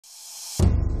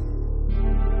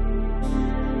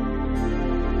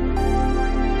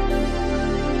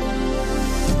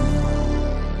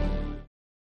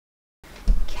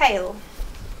Kyle,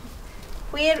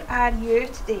 where are you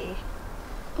today?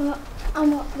 Well,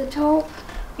 I'm up the top.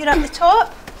 You're up the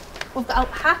top? We've got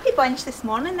a happy bunch this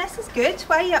morning, this is good.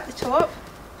 Why are you up the top?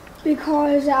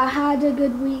 Because I had a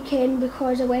good weekend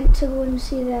because I went to go and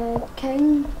see the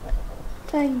King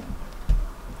thing.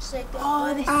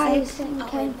 Oh, the Second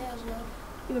King.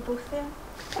 You were both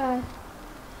there?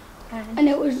 And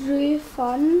it was really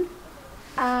fun.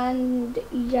 And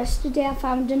yesterday I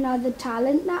found another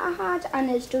talent that I had,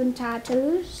 and it's doing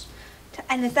tattoos.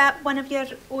 And is that one of your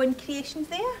own creations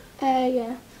there?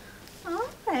 Yeah. Oh,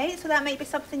 right, so that might be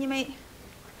something you might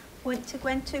want to go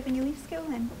into when you leave school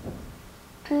then?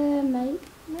 Might.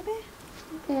 Maybe?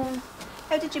 Yeah.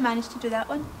 How did you manage to do that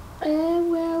one?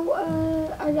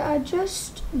 I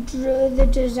just drew the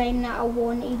design that I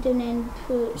wanted and then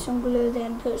put some glue,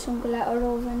 then put some glitter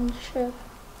over and shoot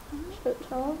it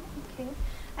off. Okay.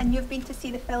 And you've been to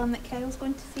see the film that Kyle's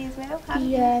going to see as well, haven't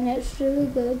you? Yeah, and it's really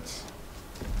good.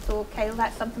 So Kyle,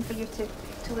 that's something for you to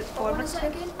look forward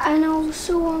to. And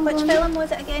also Which film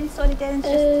was it again? Sorry,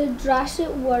 Dennis. Jurassic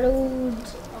World,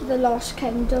 The Lost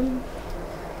Kingdom.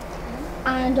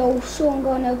 And also I'm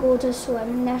gonna go to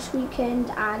swim this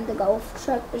weekend, and the golf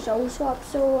trip is also up,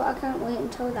 so I can't wait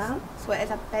until that. So it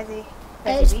is a busy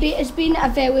week. It's been a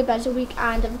very busy week,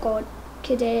 and I've got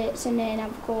cadets, and then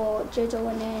I've got judo,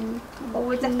 and then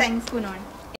loads of things going on.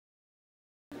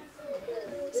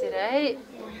 Is it right?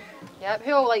 Yep.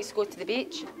 Who all likes to go to the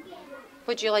beach?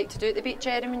 What do you like to do at the beach,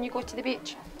 Erin, when you go to the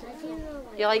beach?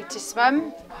 You like to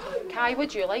swim? Kai, what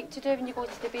do you like to do when you go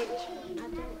to the beach?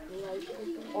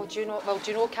 Oh, do you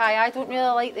know, Kai, I don't really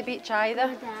like the beach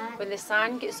either. When the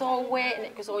sand gets all wet and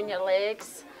it goes on your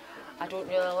legs, I don't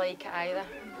really like it either.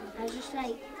 I just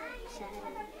like sitting.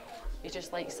 You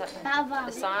just like sitting But in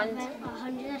the sand? I've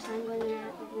 100% going in and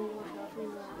wash off in the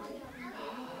water.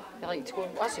 You like to go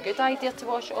and, that's a good idea to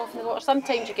wash it off in the water.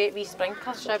 Sometimes you get wee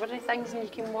sprinkler showery things and you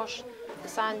can wash the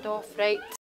sand off, right?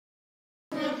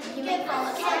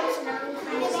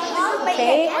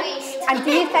 Okay. And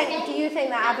do you think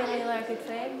that Abby and Layla are good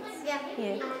friends?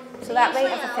 Yeah. So that might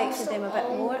have affected them a bit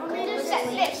more.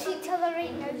 Let's see each other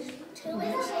right now. 2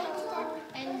 minutes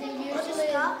and they usually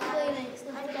play next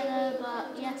to together, but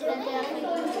yesterday I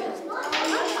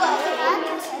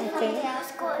think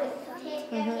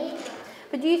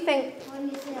But do you think,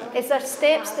 is there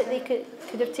steps that they could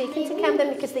have taken to calm them,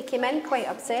 because they came in quite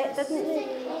upset, didn't they?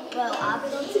 well, Abby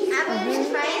was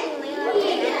trying, Layla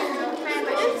came in and trying,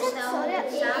 but she was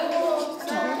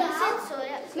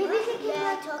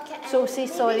So say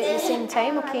sorry at the same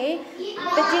time, okay?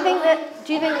 But do you think that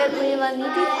Layla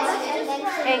needed?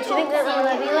 Do you think that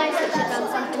Layla realised that she'd done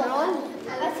something wrong?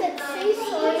 I said, say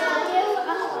sorry,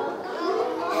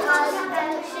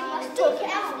 she must talk it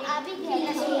out. Abby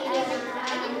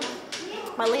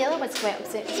Well, Layla was quite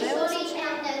upset as well, wasn't she?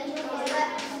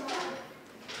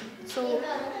 So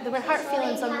there were hurt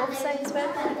feelings on both sides,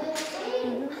 weren't there?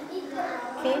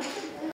 Okay.